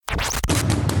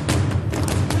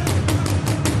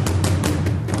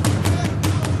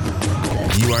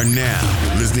are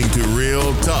now listening to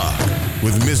Real Talk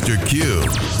with Mr. Q,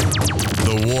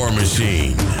 the War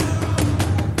Machine.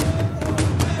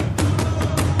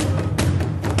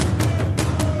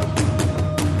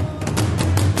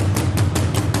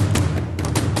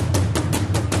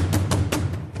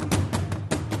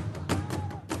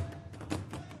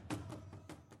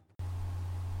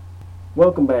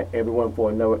 Welcome back, everyone,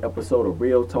 for another episode of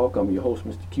Real Talk. I'm your host,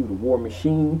 Mr. Q, the War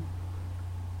Machine.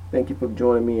 Thank you for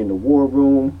joining me in the War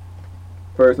Room.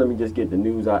 First, let me just get the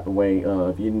news out the way.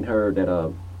 If you didn't heard that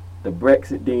the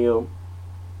Brexit deal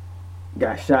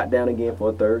got shot down again for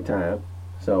a third time.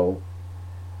 So,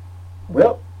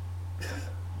 well,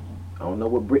 I don't know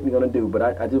what Britain's going to do, but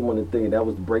I just want to tell you that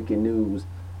was the breaking news.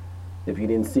 If you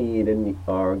didn't see it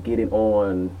or get it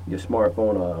on your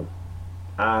smartphone or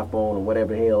iPhone or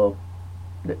whatever the hell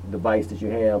the device that you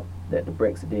have, that the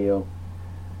Brexit deal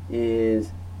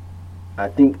is, I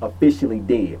think, officially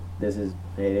dead. This is,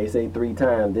 they say 3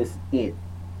 times, this is it.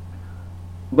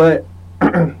 But,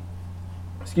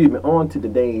 excuse me, on to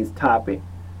today's topic.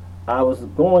 I was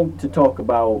going to talk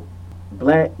about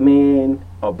black men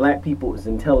or black people's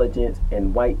intelligence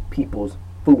and white people's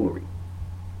foolery.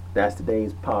 That's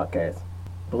today's podcast.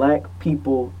 Black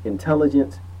people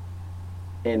intelligence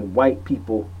and white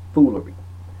people foolery.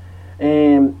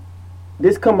 And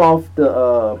this come off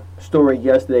the story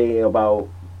yesterday about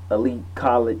elite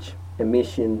college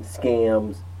admission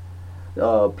scams,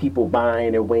 people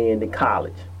buying their way into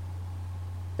college.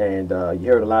 And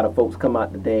you heard a lot of folks come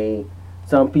out today.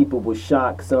 Some people were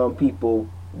shocked, some people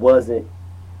wasn't.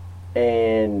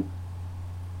 And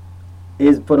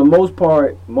is for the most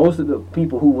part, most of the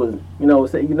people who was,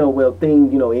 say,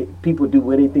 people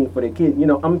do anything for their kids. I'm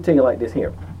gonna tell you like this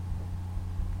here.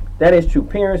 That is true.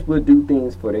 Parents will do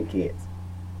things for their kids.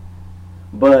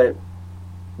 But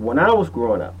when I was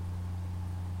growing up,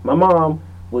 my mom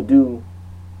would do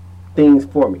things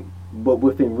for me, but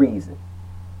within reason.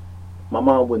 My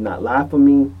mom would not lie for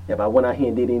me if I went out here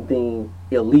and did anything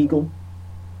illegal.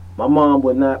 My mom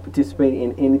would not participate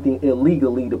in anything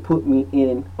illegally to put me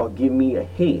in or give me a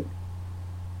head.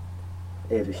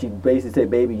 If she basically said,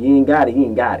 baby, you ain't got it, you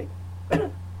ain't got it.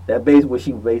 That's basically what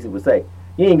she basically would say.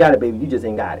 You ain't got it, baby, you just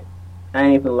ain't got it. I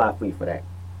ain't finna lie for you for that.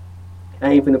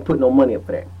 I ain't finna put no money up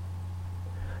for that.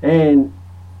 And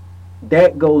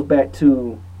that goes back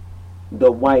to the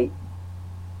white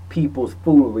people's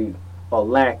foolery or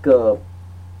lack of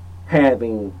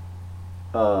having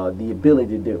the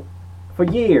ability to do. For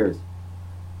years,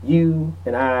 you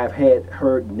and I have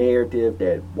heard narrative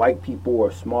that white people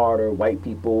are smarter, white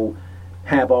people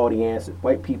have all the answers,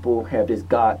 white people have this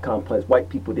God complex, white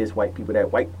people this, white people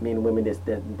that, white men and women this,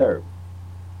 that, and third.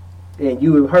 And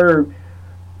you have heard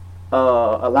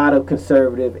a lot of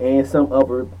conservative and some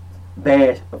other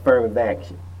bash affirmative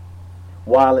action,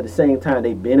 while at the same time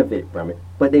they benefit from it,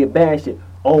 but they bash it.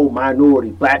 Oh, minority,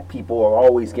 black people are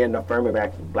always getting affirmative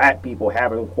action. Black people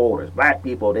having quotas. Black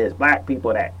people this, black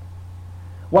people that.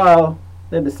 While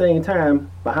at the same time,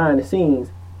 behind the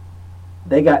scenes,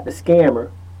 they got the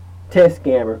scammer, test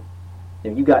scammer,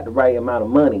 if you got the right amount of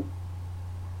money,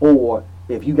 or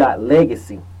if you got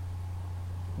legacy,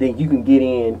 then you can get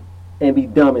in and be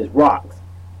dumb as rocks.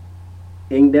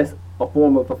 Ain't that a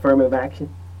form of affirmative action?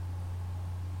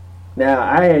 Now,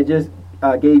 I had just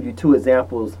gave you 2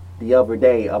 examples the other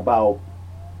day about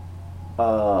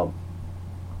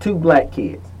 2 black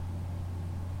kids,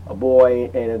 a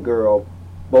boy and a girl,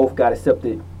 both got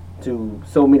accepted to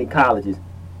so many colleges.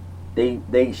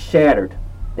 They shattered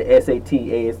the SAT,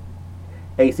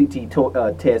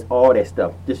 ACT test, all that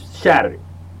stuff, just shattered it.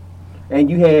 And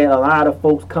you had a lot of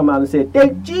folks come out and said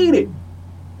they cheated,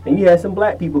 and you had some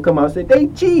black people come out and say they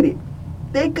cheated.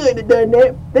 They couldn't have done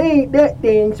that. They ain't that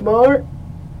dang smart.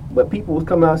 But people was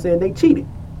coming out saying they cheated.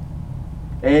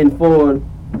 And for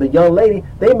the young lady,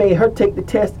 they made her take the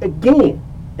test again.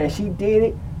 And she did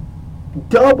it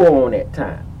double on that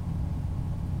time.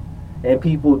 And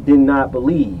people did not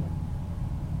believe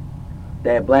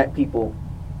that black people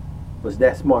was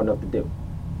that smart enough to do.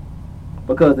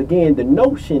 Because again, the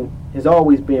notion has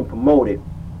always been promoted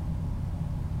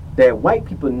that white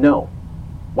people know.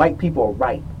 White people are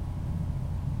right.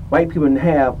 White people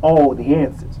have all the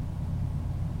answers.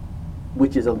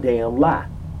 Which is a damn lie.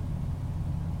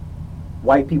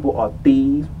 White people are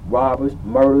thieves, robbers,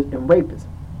 murderers, and rapists.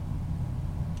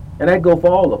 And I go for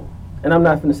all of them. And I'm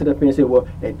not going to sit up here and say, well,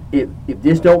 if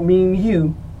this don't mean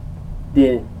you,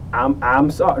 then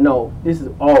I'm sorry. No, this is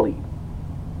all of you.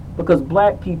 Because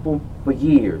black people, for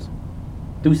years,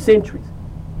 through centuries,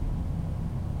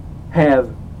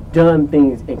 have done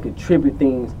things and contributed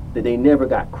things that they never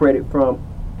got credit from.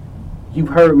 You've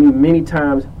heard me many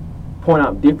times point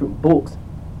out different books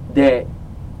that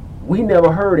we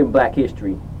never heard in Black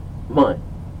History Month.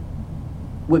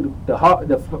 With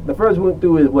the first we went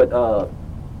through is what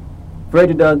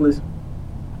Frederick Douglass,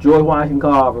 George Washington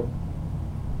Carver,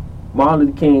 Martin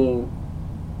Luther King,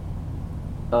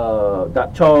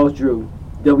 Dr. Charles Drew,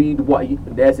 W. Du Bois.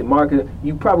 That's it, Marcus.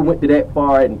 You probably went to that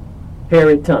far, and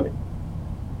Harriet Tubman,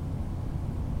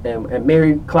 and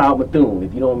Mary Cloud Bethune.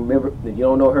 If you don't remember, if you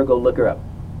don't know her, go look her up.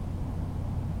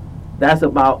 That's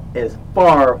about as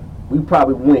far we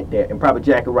probably went there, and probably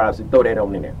Jackie Robinson, throw that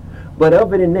on in there. But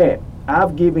other than that,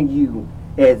 I've given you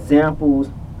examples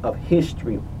of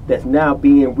history that's now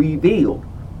being revealed.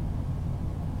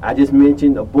 I just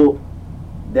mentioned a book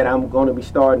that I'm going to be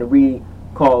starting to read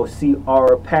called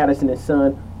C.R. Patterson and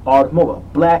Son Automotive, a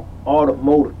black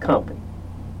automotive company.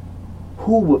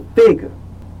 Who would figure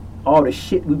all the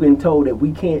shit we've been told that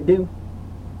we can't do,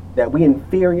 that we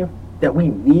inferior, that we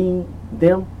need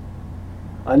them?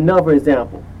 Another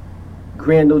example,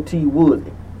 Grandel T.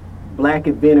 Wood, black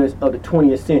inventors of the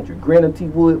 20th century. Grandel T.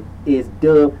 Wood is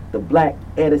dubbed the Black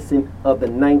Edison of the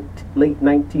late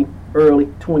 19th, early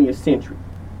 20th century.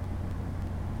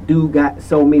 Dude had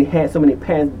so many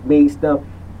patents, made stuff.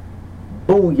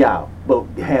 Booyah. But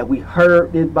have we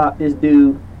heard about this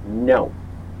dude? No.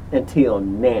 Until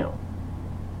now.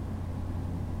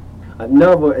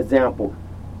 Another example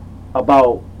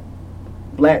about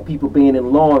black people being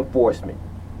in law enforcement.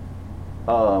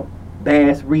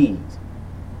 Bass Reeves,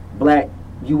 black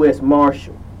U.S.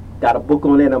 Marshal. Got a book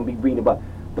on that I'm going to be reading about.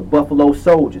 The Buffalo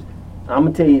Soldiers. I'm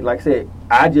going to tell you, like I said,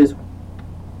 I just,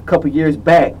 a couple years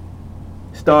back,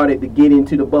 started to get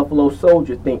into the Buffalo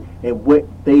Soldier thing and what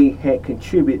they had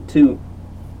contributed to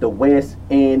the West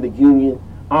and the Union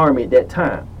Army at that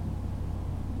time.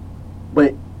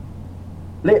 But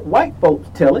let white folks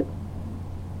tell it.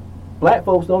 Black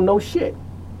folks don't know shit.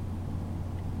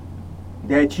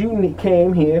 That you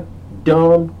came here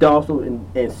dumb, docile,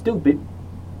 and stupid,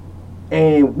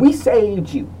 and we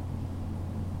saved you.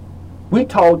 We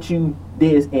taught you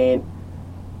this, and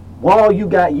all you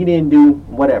got, you didn't do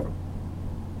whatever.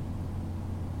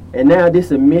 And now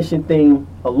this admission thing,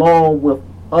 along with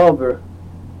other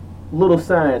little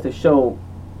signs that show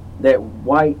that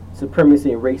white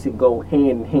supremacy and racism go hand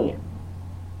in hand.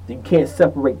 You can't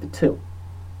separate the two.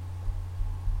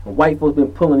 And white folks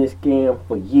been pulling this scam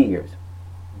for years,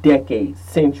 decades,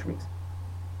 centuries.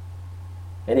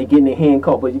 And they getting their hand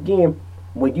caught. But again,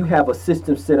 when you have a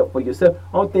system set up for yourself,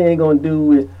 only thing they're going to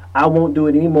do is, I won't do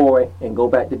it anymore and go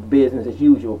back to business as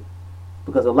usual.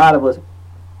 Because a lot of us,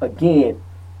 again,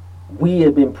 we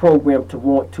have been programmed to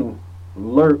want to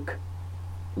lurk,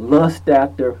 lust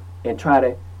after, and try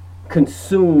to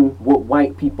consume what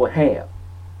white people have.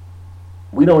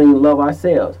 We don't even love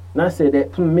ourselves. And I said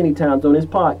that many times on this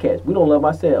podcast. We don't love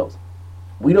ourselves.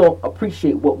 We don't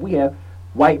appreciate what we have.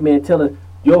 White men tell us,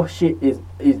 your shit is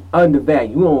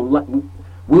undervalued.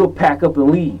 We'll pack up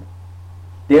and leave.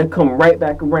 They'll come right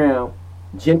back around,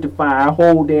 gentrify our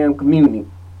whole damn community,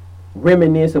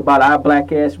 reminisce about our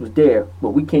black ass was there, but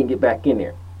we can't get back in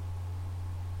there.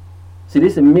 See,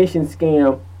 this admission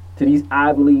scam to these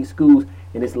Ivy League schools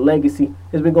and this legacy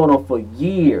has been going on for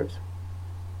years.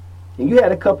 And you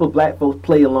had a couple of black folks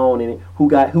play along in it who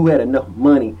had enough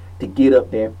money to get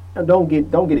up there. Now don't get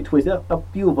it twisted. A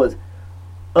few of us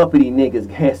uppity niggas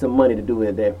had some money to do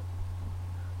it there.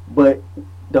 But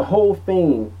the whole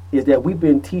thing is that we've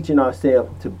been teaching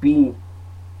ourselves to be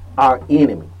our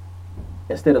enemy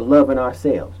instead of loving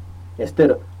ourselves, instead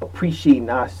of appreciating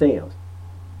ourselves.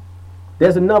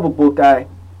 There's another book I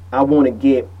want to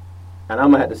get, and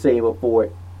I'm going to have to save up for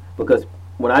it, because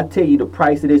when I tell you the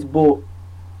price of this book,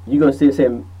 you're going to sit and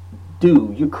say,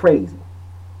 dude, you're crazy.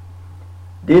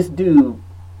 This dude,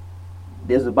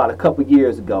 this was about a couple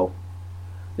years ago,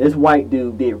 this white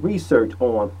dude did research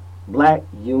on black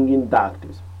union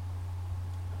doctors.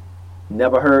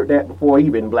 Never heard that before,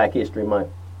 even Black History Month.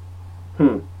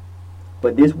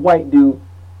 But this white dude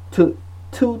took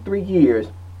 2-3 years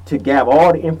to gather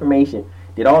all the information,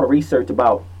 did all the research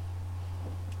about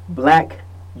black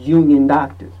union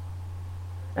doctors.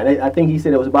 And I think he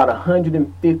said it was about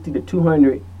 150 to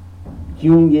 200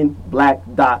 union black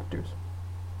doctors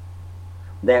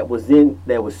that was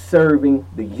serving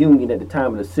the Union at the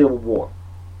time of the Civil War.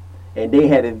 And they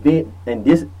had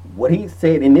what he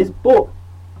said in this book,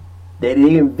 that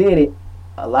they invented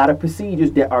a lot of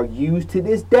procedures that are used to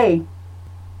this day,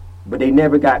 but they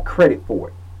never got credit for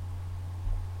it.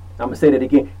 I'm going to say that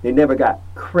again. They never got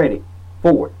credit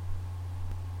for it.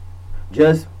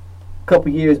 Just a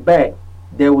couple years back,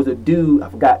 there was a dude, I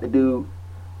forgot the dude,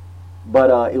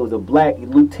 but it was a black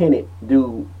lieutenant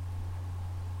dude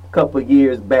a couple of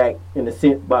years back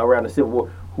around the Civil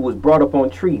War, who was brought up on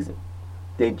treason.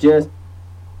 They just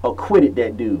acquitted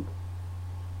that dude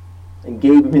and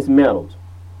gave him his medals.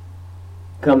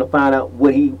 Come to find out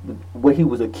what he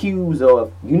was accused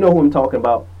of, you know who I'm talking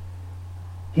about,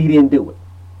 he didn't do it.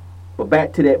 But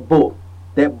back to that book.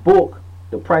 That book,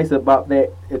 the price about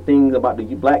that, the things about the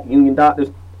black union doctors,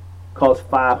 cost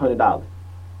 $500.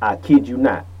 I kid you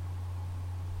not.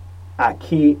 I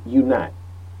kid you not.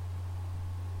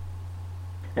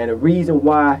 And the reason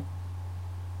why,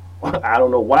 I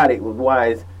don't know why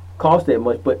it cost that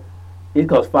much, but it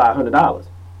cost $500.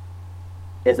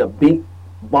 It's a big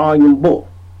volume book,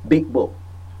 big book,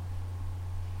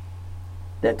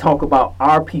 that talk about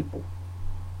our people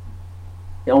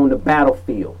on the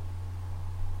battlefield,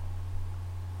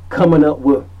 coming up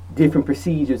with different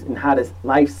procedures and how this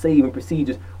life-saving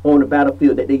procedures on the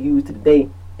battlefield that they use today,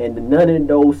 and none of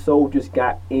those soldiers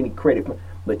got any credit for.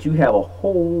 But you have a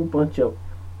whole bunch of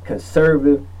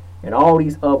conservative and all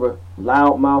these other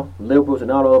loudmouth liberals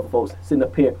and all the other folks sitting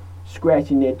up here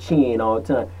scratching their chin all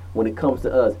the time when it comes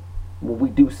to us when we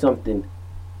do something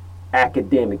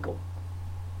academical.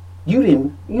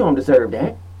 You don't deserve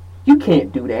that. You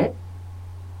can't do that.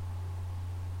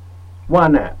 Why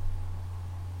not?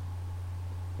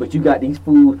 But you got these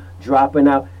fools dropping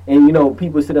out, and you know,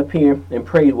 people sit up here and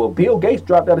praise, well, Bill Gates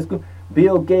dropped out of school.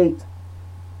 Bill Gates,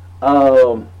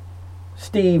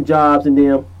 Steve Jobs and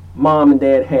them, mom and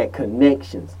dad had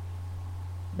connections.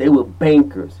 They were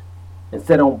bankers and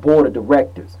sat on board of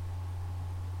directors.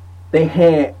 They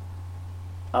had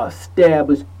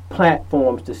established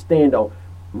platforms to stand on.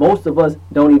 Most of us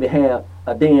don't even have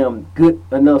a damn good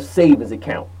enough savings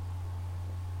account.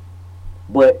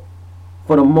 But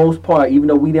for the most part, even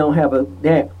though we don't have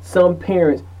that, some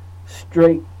parents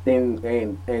straight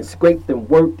and scraped and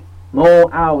worked long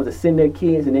hours to send their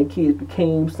kids, and their kids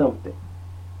became something.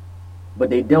 But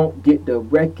they don't get the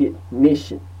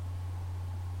recognition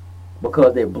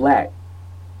because they're black.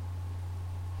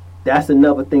 That's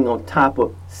another thing on top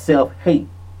of self-hate.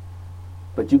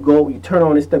 But you turn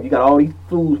on this stuff, you got all these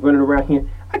fools running around here.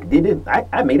 I did this,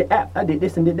 I made an app, I did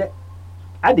this and did that.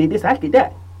 I did this, I did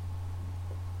that.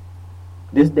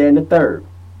 This, that, and the third.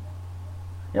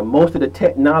 And most of the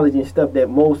technology and stuff that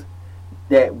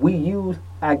we use,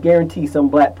 I guarantee some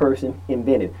black person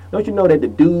invented. Don't you know that the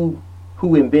dude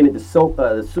who invented the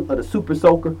super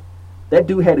soaker, that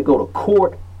dude had to go to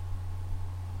court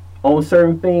on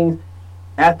certain things.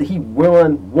 After he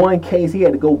won one case, he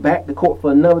had to go back to court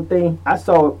for another thing. I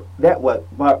saw that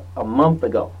about a month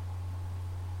ago.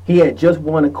 He had just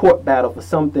won a court battle for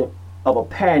something of a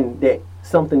patent,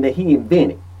 something that he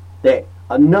invented that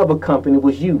another company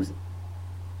was using.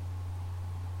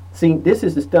 See, this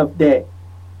is the stuff that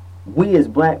we as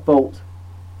black folks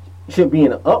should be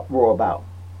in an uproar about.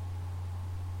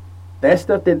 That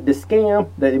stuff, that the scam,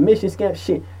 the admission scam,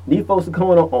 shit, these folks are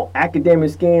going on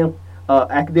academic scam,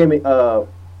 academic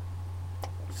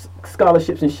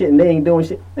scholarships and shit, and they ain't doing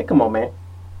shit. Hey, come on, man.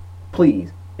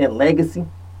 Please. And legacy.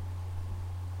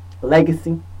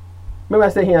 Remember I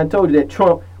said here, I told you that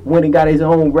Trump went and got his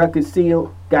own record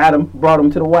seal, brought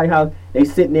him to the White House. They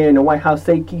sitting there in the White House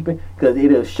safekeeping because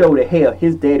it'll show the hell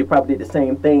his daddy probably did the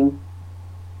same thing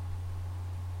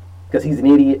because he's an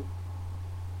idiot.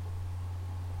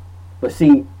 But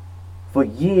see, for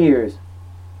years,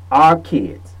 our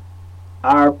kids,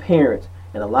 our parents,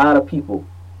 and a lot of people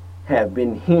have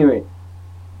been hearing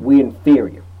we're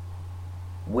inferior.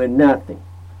 We're nothing.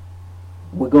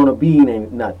 We're gonna be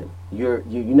nothing. You're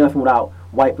nothing without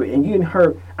white people. And you didn't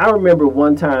heard. I remember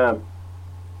one time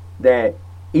that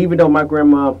even though my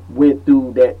grandma went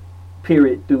through that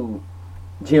period through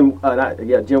Jim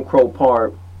Crow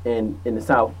part in the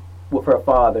South with her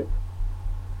father.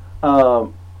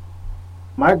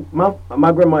 My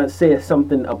grandma said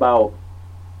something about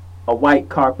a white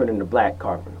carpenter and a black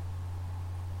carpenter.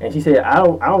 And she said, I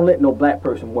don't let no black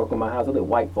person work on my house. I let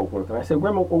white folk work. And I said,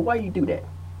 Grandma, well, why you do that?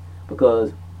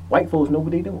 Because white folks know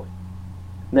what they're doing.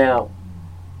 Now,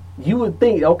 you would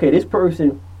think, okay,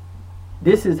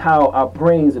 this is how our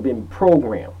brains have been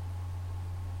programmed.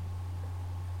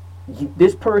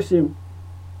 This person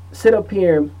sit up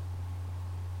here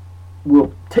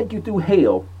will take you through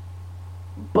hell,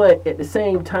 but at the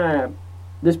same time,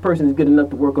 this person is good enough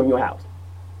to work on your house.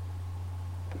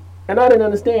 And I didn't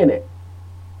understand that.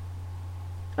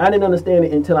 I didn't understand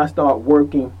it until I started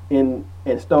working and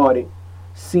started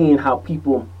seeing how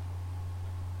people,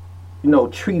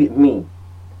 treated me.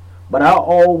 But I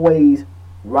always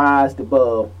rise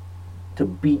above to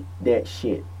beat that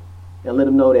shit and let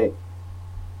them know that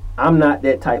I'm not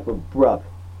that type of brother.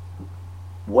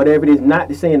 Whatever it is, not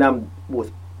to saying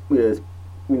was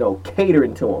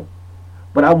catering to them,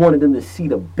 but I wanted them to see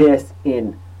the best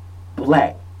in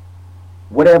black.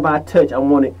 Whatever I touch, I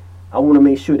want to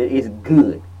make sure that it's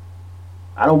good.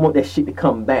 I don't want that shit to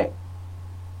come back.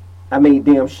 I made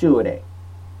damn sure of that.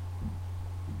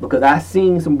 Because I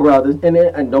seen some brothers,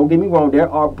 and don't get me wrong, there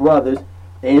are brothers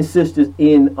and sisters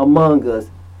in among us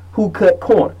who cut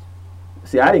corners.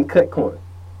 See, I didn't cut corners.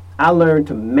 I learned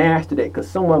to master that because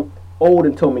someone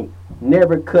older told me,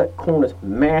 never cut corners,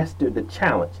 master the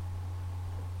challenge.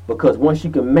 Because once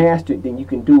you can master it, then you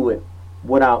can do it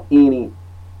without any,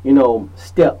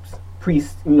 steps,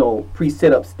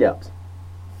 pre-set up steps.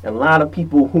 And a lot of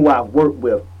people who I've worked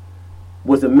with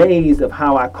was amazed of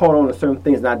how I caught on to certain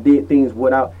things and I did things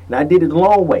without, and I did it the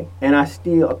long way, and I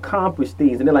still accomplished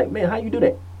things. And they're like, man, how you do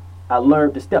that? I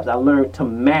learned the steps. I learned to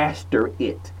master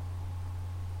it.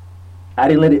 I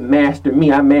didn't let it master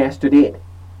me. I mastered it.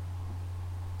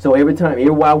 So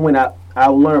everywhere I went, I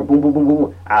learned, boom, boom, boom,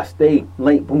 boom. I stayed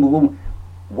late, boom, boom, boom.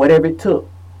 Whatever it took,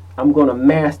 I'm going to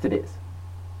master this.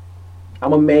 I'm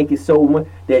going to make it so much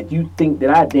that you think that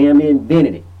I damn near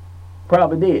invented it.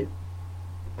 Probably did.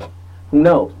 Who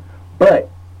knows? But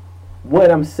what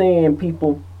I'm saying,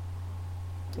 people,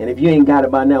 and if you ain't got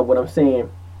it by now, what I'm saying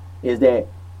is that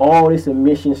all this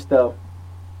emission stuff,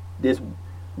 this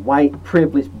white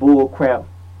privilege bull crap,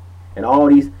 and all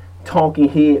these talking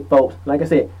head folks, like I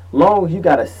said, long as you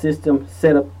got a system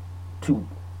set up to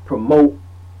promote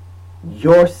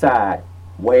your side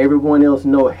where everyone else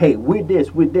know, hey, we're this,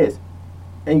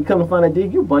 and you come to find out,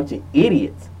 dude, you're a bunch of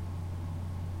idiots.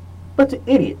 Bunch of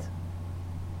idiots.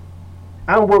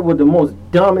 I worked with the most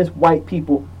dumbest white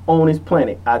people on this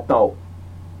planet, I thought,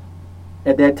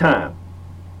 at that time.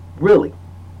 Really.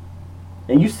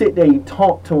 And you sit there and you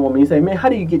talk to them and you say, man, how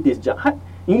do you get this job?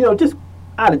 Just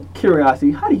out of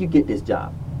curiosity, how do you get this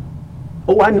job?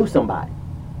 Oh, I knew somebody.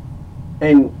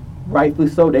 And rightfully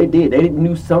so, they did. They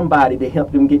knew somebody that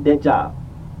helped them get that job.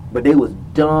 But they was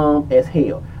dumb as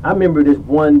hell. I remember this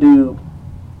one dude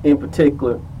in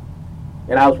particular,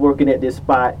 and I was working at this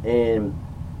spot, and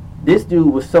this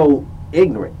dude was so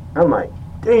ignorant. I'm like,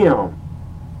 damn,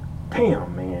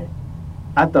 man.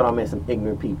 I thought I met some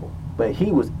ignorant people. But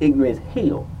he was ignorant as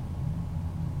hell.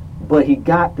 But he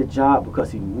got the job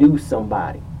because he knew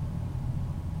somebody.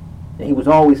 And he was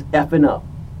always effing up.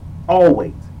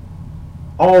 Always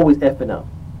effing up.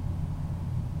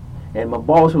 And my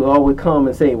boss would always come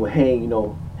and say, well, hey,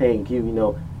 hey, Q,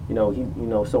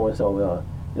 so and so,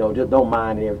 just don't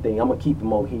mind and everything. I'm gonna keep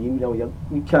him over here.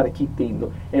 You try to keep these.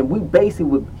 And we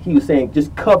basically, he was saying,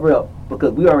 just cover up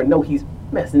because we already know he's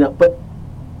messing up. But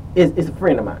it's a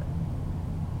friend of mine.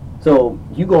 So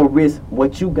you gonna risk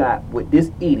what you got with this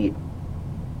idiot,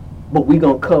 but we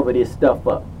gonna cover this stuff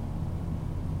up.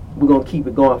 We're gonna keep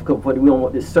it going because we don't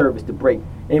want this service to break.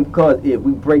 And because if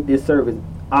we break this service,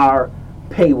 our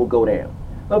pay will go down.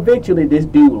 Eventually, this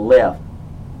dude left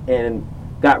and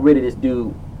got rid of this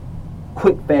dude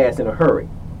quick, fast, in a hurry.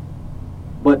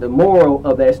 But the moral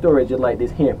of that story is just like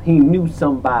this: he knew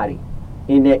somebody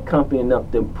in that company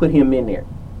enough to put him in there.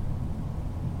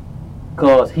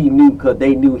 Because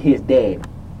they knew his dad.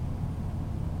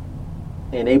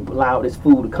 And they allowed this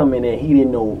fool to come in there. He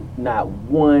didn't know not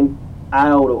one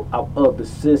iota of the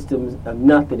systems or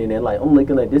nothing in there. Like, I'm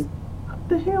looking like this. What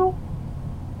the hell?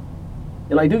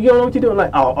 They're like, dude, you don't know what you're doing?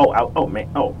 Like, oh, man.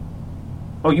 Oh,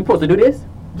 you supposed to do this?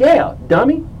 Yeah,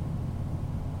 dummy.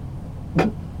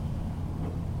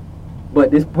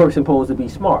 But this person supposed to be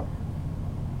smart.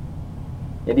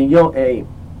 And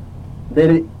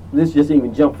then let's just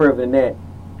even jump further than that.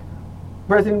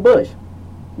 President Bush,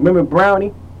 remember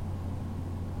Brownie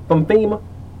from FEMA?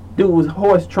 Dude was a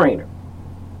horse trainer.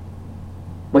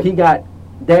 But he got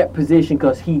that position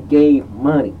because he gave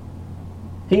money.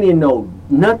 He didn't know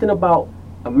nothing about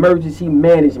emergency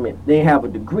management. They didn't have a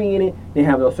degree in it. They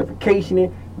didn't have no certification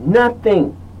in it.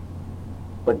 Nothing.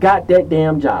 But got that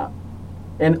damn job.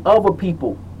 And other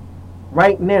people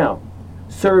right now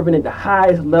serving at the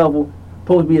highest level,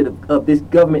 supposed to be of this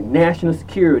government, national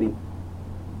security,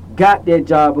 got that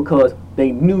job because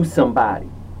they knew somebody.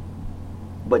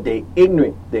 But they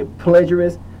ignorant, they're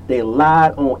pleasurous, they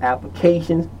lied on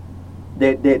applications,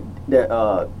 that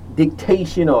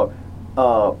dictation or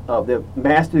of their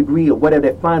master degree or whatever,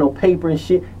 their final paper and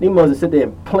shit. They must have sit there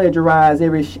and plagiarize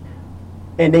every shit,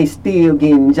 and they still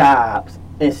getting jobs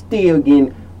and still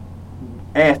getting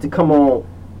asked to come on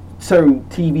certain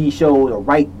TV shows or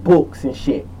write books and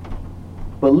shit.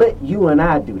 But let you and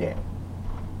I do that.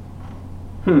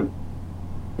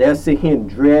 They'll sit here and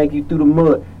drag you through the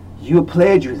mud. You're a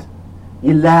plagiarist.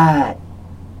 You lied.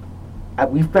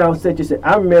 We found such and such.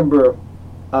 I remember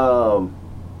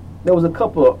there was a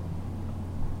couple of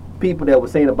people that were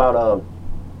saying about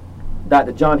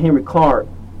Dr. John Henry Clark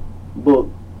book,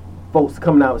 folks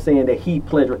coming out saying that he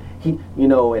plagiarized. He, you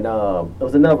know, and there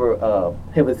was another.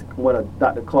 It was one of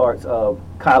Dr. Clark's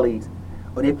colleagues.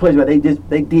 But they plagiarized.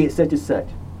 They did such and such.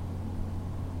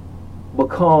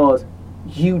 Because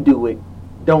you do it,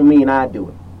 don't mean I do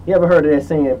it. You ever heard of that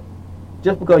saying?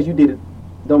 Just because you did it,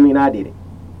 don't mean I did it.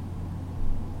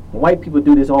 White people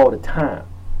do this all the time.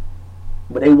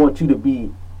 But they want you to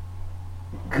be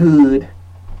good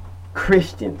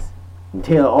Christians and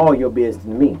tell all your business to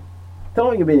me. Tell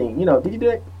all your business, you know, did you do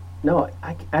that? No,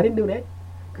 I didn't do that.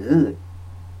 Good.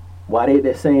 Why they at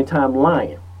the same time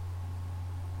lying?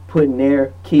 Putting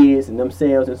their kids and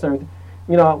themselves in certain,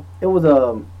 you know, it was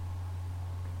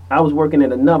I was working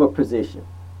in another position,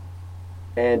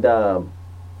 and I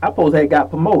supposed I got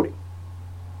promoted,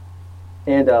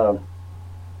 and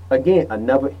again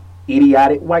another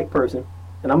idiotic white person,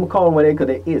 and I'm gonna call them what they because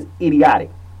it is idiotic.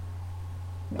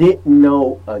 Didn't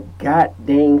know a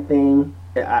goddamn thing.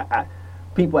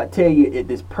 People, I tell you, if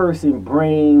this person's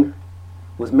brain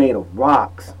was made of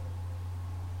rocks,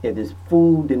 if this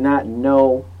fool did not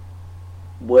know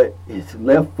what his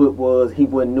left foot was, he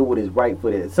wouldn't know what his right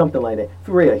foot is. Something like that.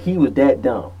 For real, he was that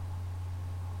dumb.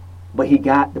 But he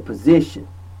got the position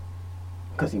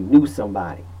because he knew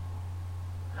somebody.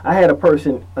 I had a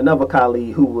person, another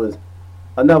colleague who was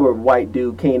another white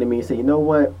dude came to me and said, you know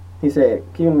what? He said,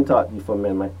 can you let me talk to you for a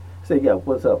minute, man? I said, yeah,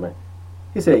 what's up, man?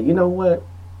 He said, you know what?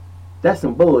 That's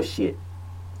some bullshit.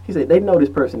 He said, they know this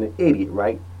person is an idiot,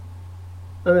 right?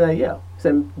 I'm like, yeah. He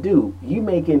said, dude, you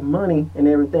making money and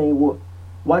everything.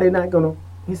 Why they not gonna?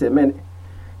 He said, man,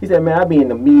 I be in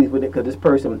the meetings with it because this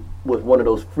person was one of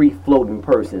those free floating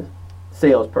persons,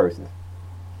 salespersons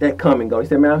that come and go. He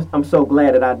said, man, I'm so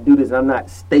glad that I do this and I'm not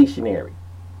stationary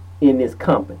in this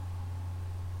company.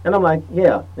 And I'm like,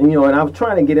 yeah. And, you know, and I was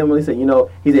trying to get him, he said, you know,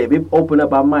 he said, if it open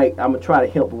up, I'm going to try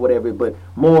to help or whatever, but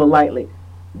more likely,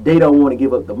 they don't want to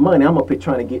give up the money. I'm up here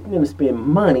trying to get them to spend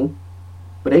money,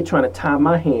 but they trying to tie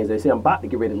my hands. They say, I'm about to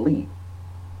get ready to leave.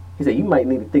 He said, you might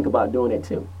need to think about doing that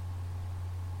too.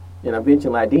 And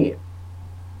eventually I did.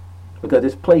 Because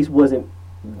this place wasn't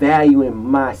valuing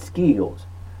my skills,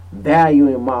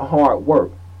 valuing my hard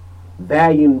work,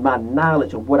 valuing my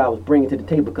knowledge of what I was bringing to the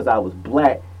table because I was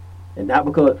black. And not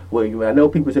because, well, I know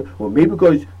people say, well, maybe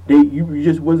because you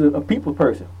just wasn't a people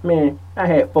person. Man, I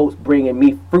had folks bringing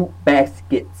me fruit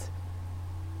baskets.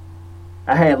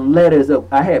 I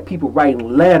had people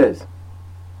writing letters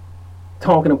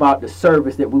talking about the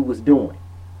service that we was doing.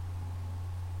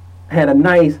 I had a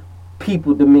nice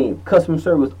people demeanor. Customer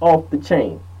service off the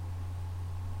chain.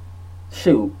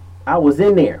 Shoot, I was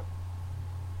in there.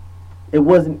 It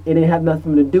didn't have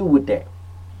nothing to do with that.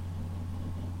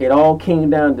 It all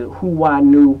came down to who I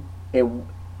knew, and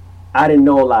I didn't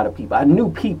know a lot of people. I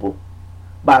knew people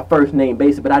by first name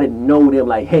basis, but I didn't know them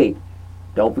like, hey,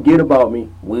 don't forget about me.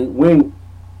 Wink, wink.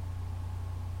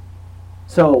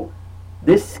 So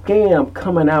this scam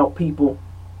coming out, people,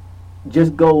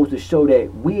 just goes to show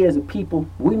that we as a people,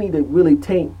 we need to really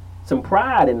take some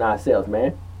pride in ourselves,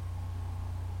 man.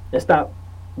 And stop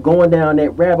going down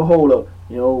that rabbit hole of,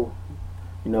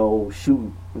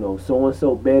 shoot,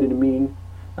 so-and-so better than me.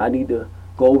 I need to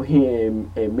go over here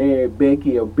and marry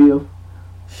Becky or Bill.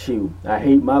 Shoot, I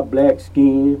hate my black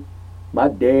skin. My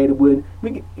daddy wouldn't.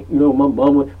 My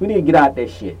mama. We need to get out that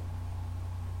shit.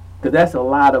 Because that's a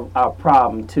lot of our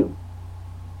problem, too.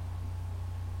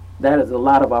 That is a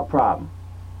lot of our problem.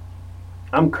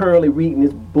 I'm currently reading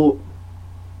this book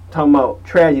talking about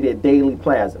tragedy at Daley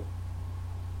Plaza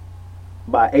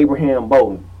by Abraham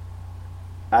Bowden.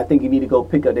 I think you need to go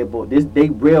pick up that book. They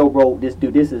railroad this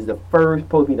dude. This is supposed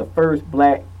to be the first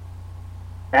black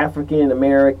African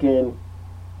American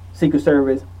Secret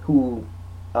Service who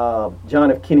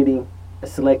John F. Kennedy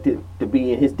selected to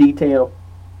be in his detail.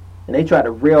 And they tried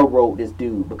to railroad this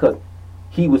dude because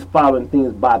he was following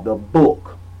things by the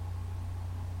book.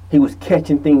 He was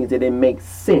catching things that didn't make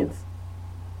sense.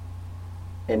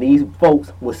 And these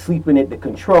folks were sleeping at the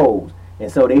controls.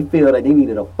 And so they feel that they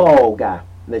needed a fall guy.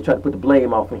 And they tried to put the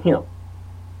blame off of him.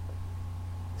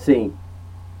 See,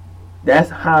 that's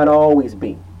how it always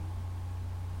be.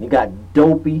 You got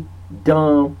dopey,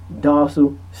 dumb,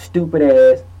 docile, stupid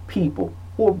ass people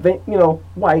who are,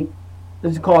 white.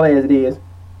 Let's just call it as it is.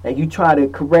 And you try to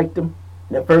correct them.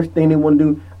 And the first thing they want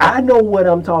to do, I know what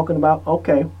I'm talking about.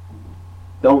 Okay.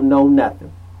 Don't know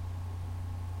nothing.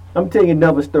 I'm telling you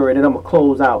another story that I'm going to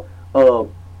close out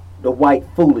of the white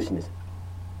foolishness.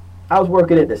 I was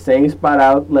working at the same spot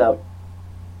I left,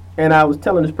 and I was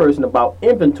telling this person about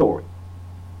inventory.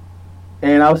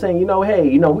 And I was saying,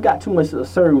 hey, we got too much of a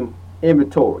certain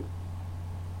inventory.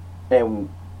 And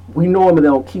we normally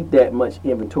don't keep that much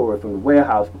inventory from the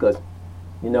warehouse because,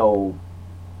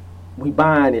 we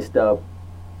buying this stuff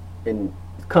and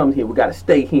it comes here. We got to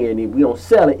stay here, and if we don't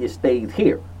sell it, it stays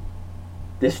here.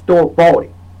 This store bought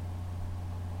it.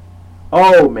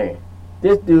 Oh man,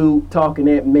 this dude talking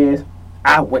that mess.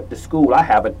 I went to school. I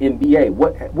have an MBA.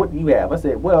 What do you have? I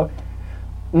said, well,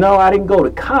 no, I didn't go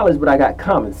to college, but I got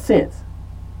common sense.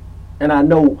 And I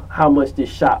know how much this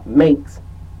shop makes,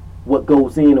 what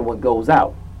goes in and what goes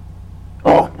out.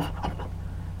 Oh,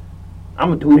 I'm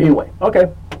going to do it anyway.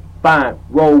 Okay, fine.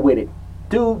 Roll with it.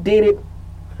 Dude did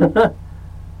it.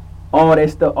 All that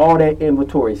stuff, all that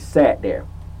inventory sat there.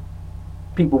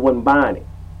 People wasn't buying it.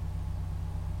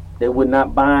 They were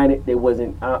not buying it. They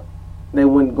wasn't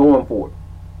going for it.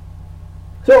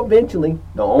 So eventually,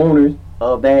 the owners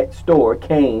of that store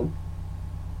came,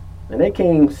 and they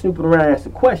came snooping around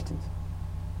asking questions.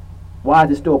 Why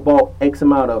the store bought X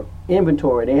amount of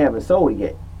inventory and they haven't sold it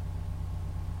yet?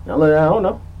 I don't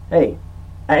know. Hey,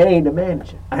 I ain't the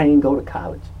manager. I ain't go to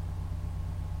college.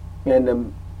 And the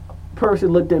person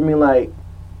looked at me like,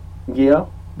 yeah.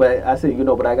 But I said,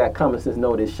 but I got common sense.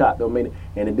 No, this shop don't make it.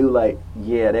 And the dude like,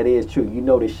 yeah, that is true.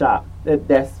 This shop.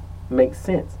 That makes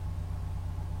sense.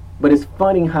 But it's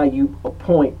funny how you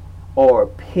appoint or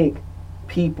pick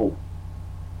people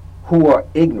who are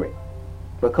ignorant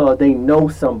because they know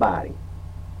somebody.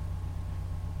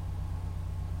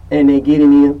 And they get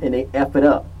in and they F it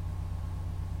up.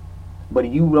 But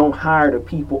you don't hire the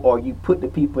people, or you put the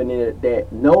people in there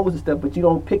that knows the stuff, but you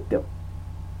don't pick them.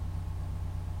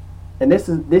 And this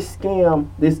scam,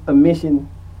 this admission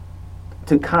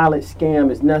to college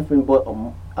scam is nothing but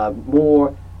a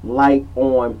more light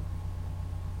on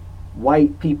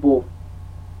white people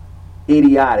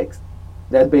idiotics.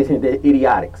 That's basically the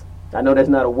idiotics. I know that's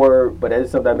not a word, but that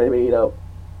is something I made up.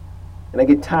 And I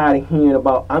get tired of hearing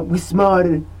about we're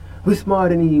smarter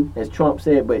than you, as Trump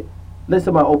said. But let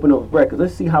somebody open those records.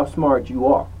 Let's see how smart you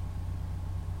are.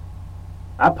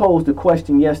 I posed a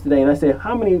question yesterday, and I said,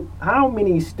 how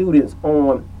many students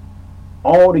on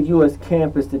all the U.S.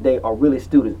 campus today are really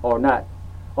students or not?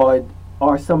 Or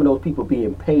are some of those people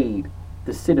being paid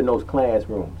to sit in those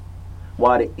classrooms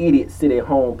while the idiots sit at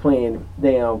home playing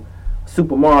damn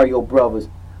Super Mario Brothers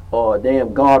or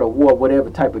damn God of War, whatever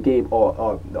type of game,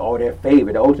 or their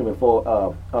favorite, the ultimate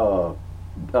for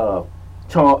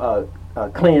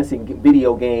Clancy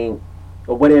video game,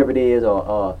 or whatever it is,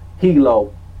 or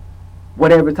Halo.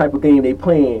 Whatever type of game they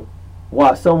playing,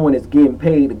 while someone is getting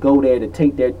paid to go there to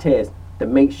take their test to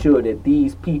make sure that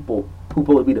these people who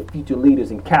supposed to be the future leaders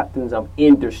and captains of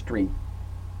industry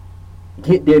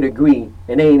get their degree,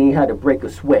 and they ain't even had to break a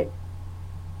sweat.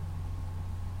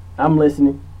 I'm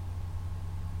listening.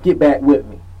 Get back with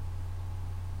me.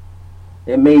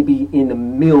 It may be in the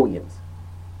millions.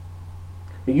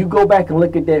 If you go back and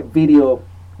look at that video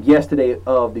yesterday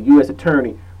of the U.S.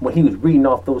 attorney when he was reading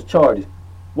off those charges,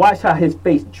 watch how his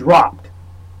face dropped.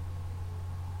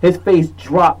 His face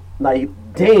dropped like,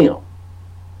 damn.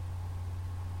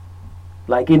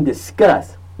 Like in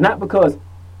disgust. Not because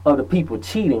of the people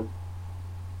cheating,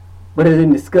 but it's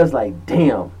in disgust like,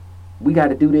 damn, we got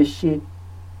to do this shit.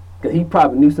 Because he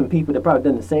probably knew some people that probably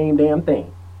done the same damn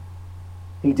thing.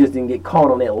 He just didn't get caught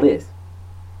on that list.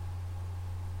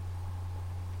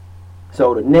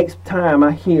 So the next time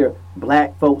I hear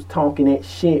black folks talking that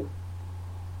shit,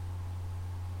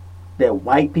 that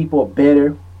white people are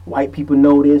better, white people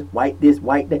know this, white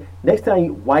that. Next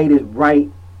time white is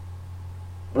right,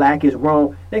 black is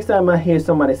wrong. Next time I hear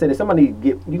somebody say that,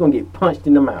 you're gonna get punched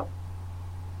in the mouth.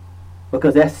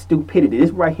 Because that's stupidity.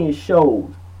 This right here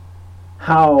shows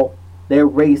how their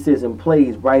racism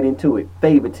plays right into it.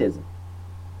 Favoritism.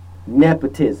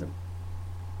 Nepotism.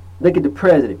 Look at the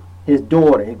president, his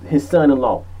daughter, his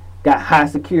son-in-law, got high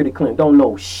security clearance, don't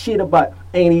know shit about,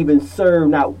 ain't even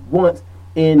served not once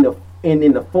in the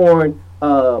foreign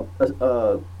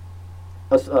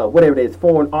whatever it is,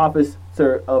 foreign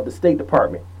officer of the State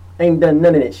Department. Ain't done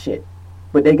none of that shit.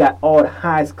 But they got all the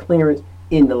highest clearance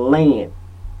in the land.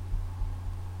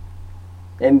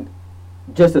 And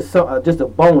just a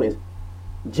bonus,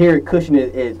 Jared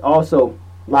Kushner is also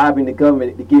lobbying the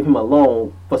government to give him a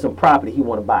loan for some property he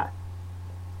want to buy.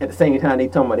 At the same time, they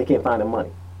talking about they can't find the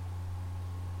money.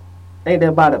 Ain't that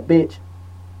about a bitch?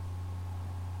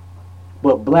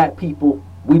 But black people,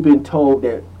 we've been told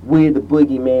that we're the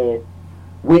boogeyman,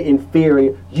 we're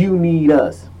inferior, you need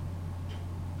us.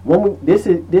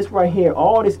 This right here,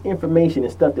 all this information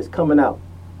and stuff that's coming out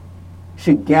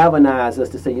should galvanize us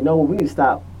to say, you know what, we need to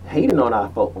stop hating on our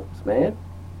folks, man.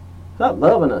 Stop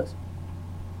loving us.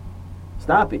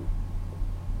 Stop it.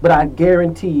 But I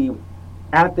guarantee you,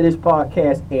 after this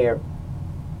podcast air,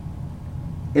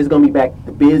 it's going to be back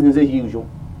to business as usual.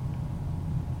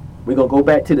 We're going to go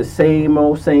back to the same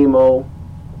old,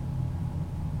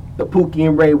 the Pookie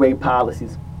and Ray Ray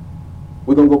policies.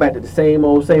 We're going to go back to the same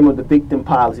old, the victim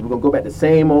policy. We're going to go back to the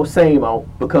same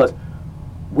old, because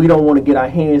we don't want to get our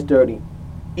hands dirty.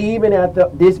 Even after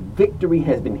this victory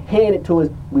has been handed to us,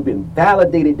 we've been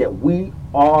validated that we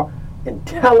are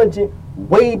intelligent,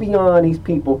 way beyond these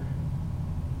people,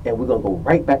 and we're going to go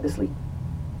right back to sleep.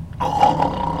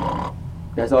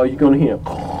 That's all you're going to hear.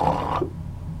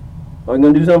 Are you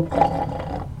going to do something?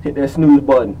 Hit that snooze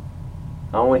button.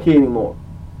 I don't want to hear anymore.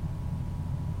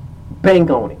 Bank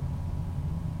on it.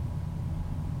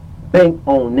 Bank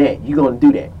on that. You're going to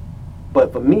do that.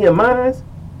 But for me and mine,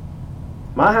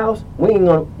 my house, we're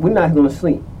not going to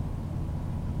sleep.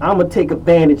 I'm going to take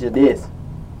advantage of this.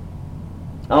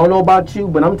 I don't know about you,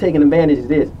 but I'm taking advantage of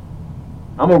this.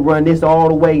 I'm going to run this all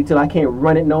the way till I can't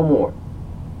run it no more.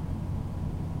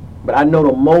 But I know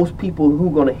the most people who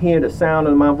are going to hear the sound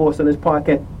of my voice on this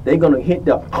podcast, they're going to hit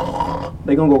they're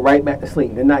going to go right back to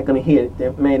sleep. They're not going to hear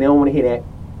it. Man, they don't want to hear that.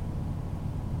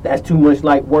 That's too much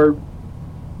like work.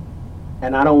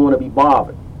 And I don't want to be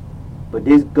bothered. But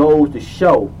this goes to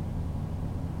show,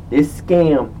 this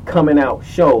scam coming out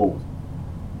shows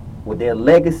with their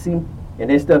legacy and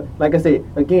their stuff. Like I said,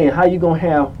 again, how you going to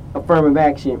have affirmative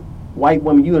action, white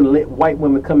women, you and let white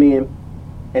women come in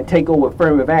and take over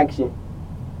affirmative action,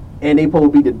 and they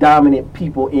supposed to be the dominant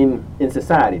people in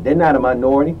society. They're not a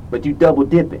minority, but you double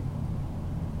dip it.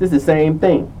 This is the same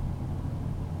thing.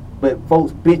 But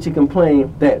folks bitch and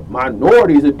complain that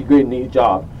minorities are getting these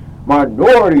jobs.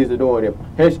 Minorities are doing it.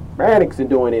 Hispanics are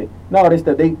doing it. No, this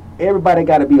stuff. Everybody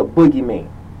got to be a boogeyman.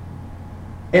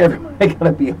 Everybody got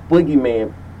to be a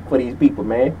boogeyman for these people,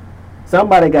 man.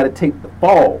 Somebody got to take the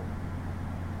fall.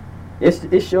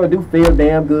 It sure do feel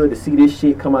damn good to see this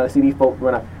shit come out and see these folks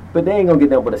run out. But they ain't going to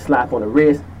get nothing but a slap on the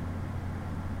wrist.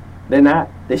 They're not.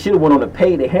 They should have went on to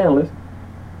pay their handlers.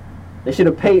 They should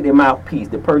have paid their mouthpiece,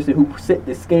 the person who set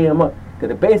the scam up. Because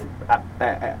the best,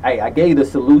 I gave the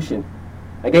solution.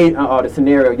 I gave the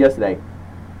scenario yesterday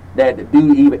that the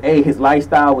dude either his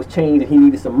lifestyle was changed and he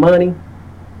needed some money,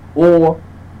 or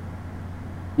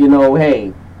he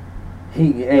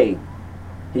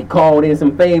called in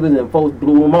some favors and folks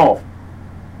blew him off.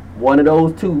 One of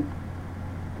those two,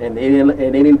 and they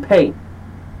didn't pay.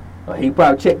 Or he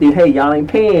probably checked in, hey, y'all ain't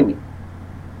paying me,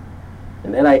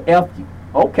 and they're like, F you.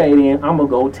 Okay, then I'm gonna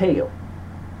go tell.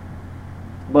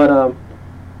 But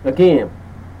again,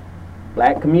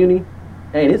 black community.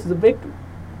 Hey, this is a victory.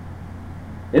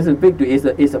 This is a victory.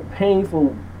 It's a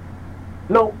painful.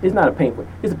 No, it's not a painful.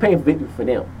 It's a painful victory for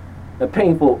them. A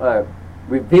painful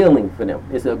revealing for them.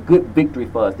 It's a good victory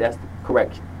for us. That's the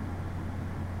correction.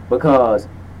 Because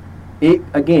it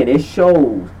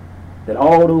shows that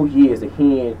all those years of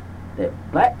hearing that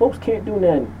black folks can't do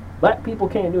nothing. Black people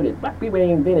can't do this. Black people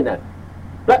ain't invented nothing.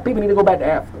 Black people need to go back to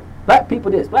Africa. Black people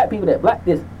this. Black people that. Black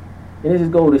this. And it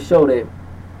just goes to show that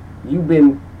you've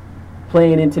been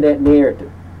playing into that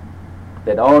narrative,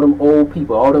 that all them old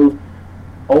people, all those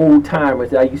old timers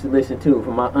that I used to listen to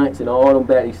from my aunts and all them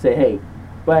back, you say, hey,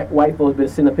 white folks been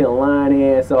sitting up here and lying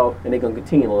their ass off, and they're going to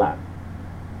continue to lie.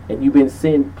 And you've been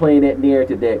playing that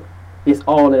narrative that it's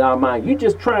all in our mind. You're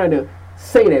just trying to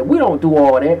say that we don't do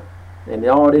all that, and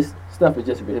all this stuff is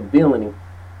just revealing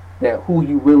that who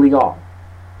you really are.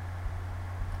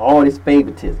 All this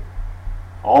favoritism,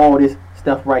 all this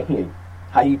stuff right here,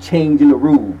 how you changing the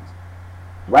rules.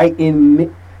 Right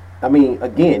in,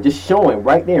 again, just showing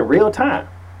right there in real time.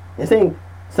 This ain't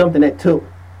something that took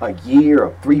a year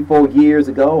or 3-4 years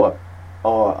ago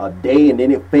or a day and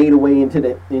then it fade away into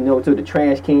the to the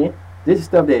trash can. This is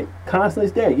stuff that constantly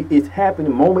is there. It's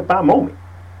happening moment by moment.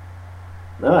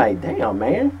 I'm like, damn,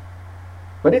 man.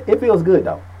 But it feels good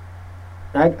though.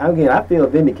 I feel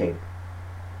vindicated.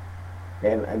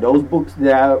 And those books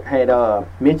that I had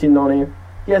mentioned on there,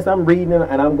 yes, I'm reading them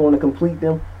and I'm going to complete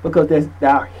them because that's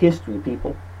our history,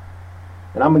 people.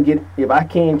 And I'm going to get, if I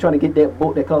can, try to get that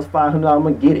book that costs $500, I'm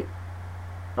going to get it.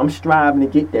 I'm striving to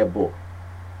get that book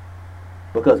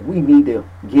because we need to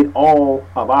get all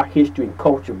of our history and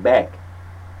culture back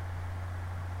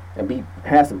and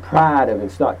have some pride of it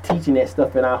and start teaching that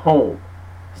stuff in our home.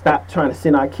 Stop trying to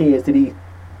send our kids to these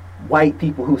white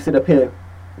people who sit up here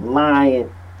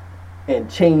lying and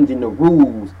changing the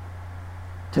rules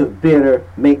to better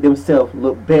make themselves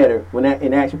look better when that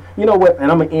in action. You know what? And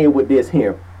I'm gonna end with this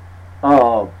here,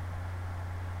 because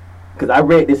I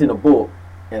read this in a book,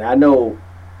 and I know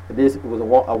this was a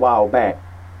while back,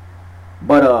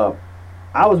 but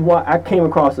I came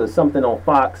across something on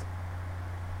Fox,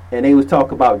 and they was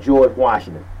talking about George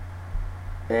Washington,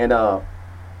 and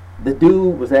the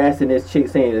dude was asking this chick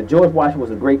saying that George Washington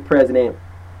was a great president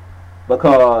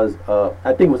because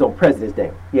I think it was on President's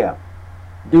Day. Yeah,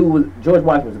 George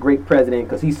Washington was a great president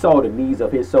because he saw the needs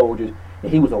of his soldiers,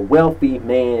 and he was a wealthy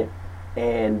man,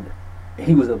 and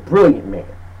he was a brilliant man.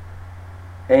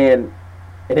 And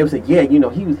they would say, yeah,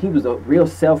 he was a real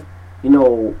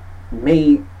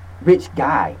made rich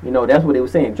guy. That's what they were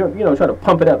saying. Trying to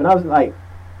pump it up. And I was like,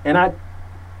 and I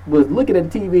was looking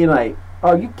at the TV and like,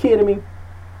 are you kidding me?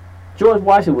 George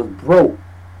Washington was broke.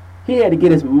 He had to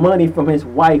get his money from his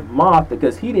wife Martha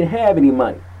because he didn't have any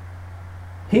money.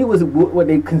 He was what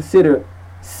they consider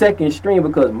second string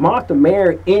because Martha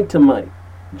married into money.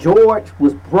 George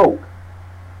was broke.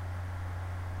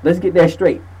 Let's get that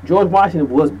straight. George Washington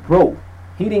was broke.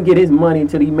 He didn't get his money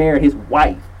until he married his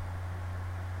wife.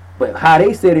 But how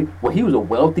they said it, well, he was a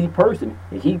wealthy person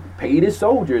and he paid his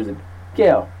soldiers. And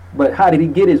yeah, but how did he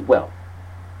get his wealth?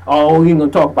 Oh, he ain't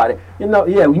gonna talk about it.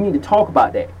 Yeah, we need to talk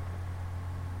about that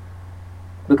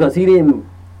because he didn't,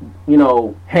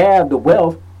 have the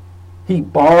wealth. He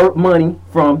borrowed money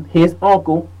from his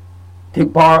uncle to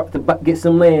get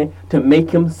some land to make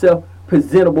himself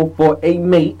presentable for a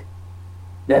mate.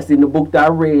 That's in the book that I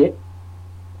read.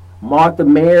 Martha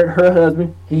married her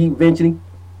husband. He eventually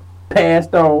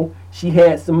passed on. She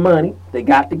had some money. They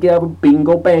got together,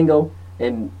 bingo, bango,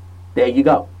 and there you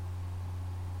go.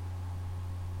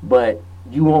 But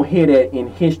you won't hear that in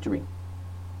history.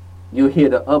 You'll hear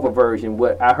the other version,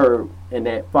 what I heard in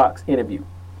that Fox interview.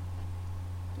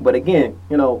 But again,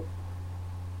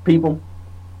 people,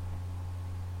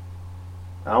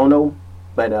 I don't know,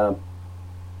 but I'm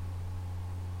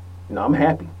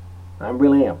happy. I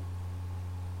really am.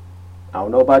 I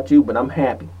don't know about you, but I'm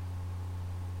happy.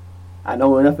 I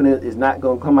know nothing is not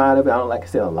going to come out of it. Like I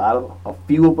said, a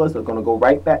few of us are going to go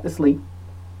right back to sleep,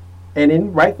 and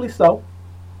then rightfully so.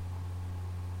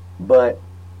 But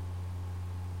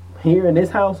here in this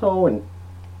household, and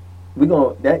I'm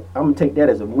gonna take that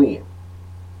as a win.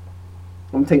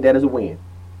 I'm gonna take that as a win.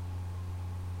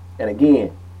 And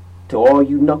again, to all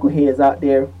you knuckleheads out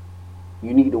there,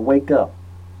 you need to wake up.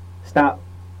 Stop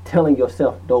telling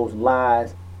yourself those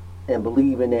lies and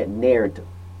believe in that narrative.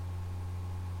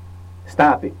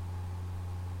 Stop it.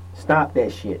 Stop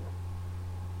that shit.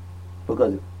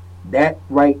 Because that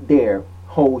right there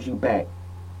holds you back.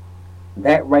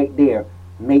 That right there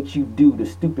makes you do the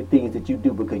stupid things that you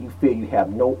do because you feel you have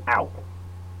no out.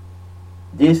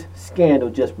 This scandal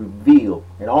just revealed,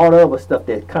 and all the other stuff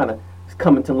that kind of is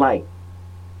coming to light,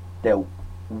 that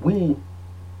we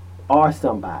are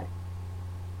somebody.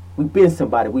 We've been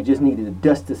somebody. We just needed to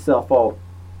dust ourselves off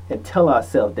and tell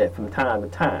ourselves that from time to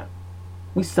time.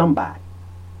 We somebody.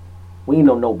 We ain't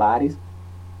no nobodies.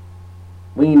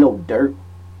 We ain't no dirt.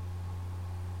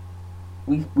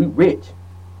 We rich.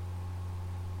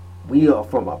 We are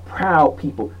from a proud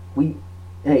people. We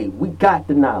got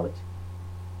the knowledge.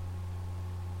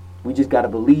 We just got to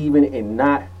believe in it and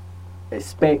not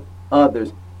expect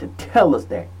others to tell us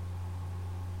that.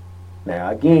 Now,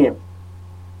 again,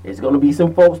 there's going to be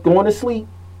some folks going to sleep,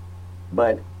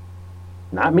 but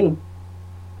not me.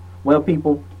 Well,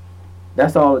 people,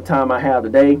 that's all the time I have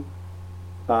today.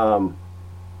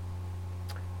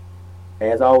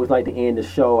 As I always like to end the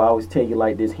show, I always tell you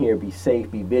like this here, be safe,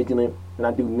 be vigilant, and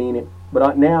I do mean it.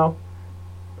 But now,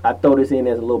 I throw this in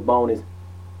as a little bonus.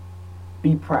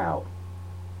 Be proud.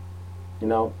 Be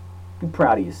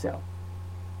proud of yourself.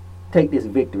 Take this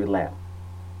victory lap.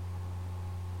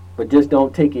 But just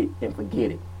don't take it and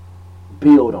forget it.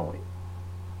 Build on it.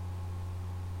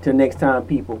 Till next time,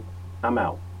 people, I'm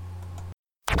out.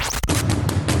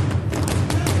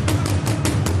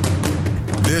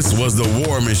 This was The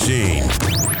War Machine.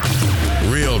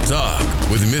 Real talk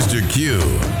with Mr. Q.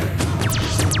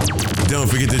 Don't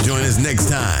forget to join us next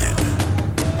time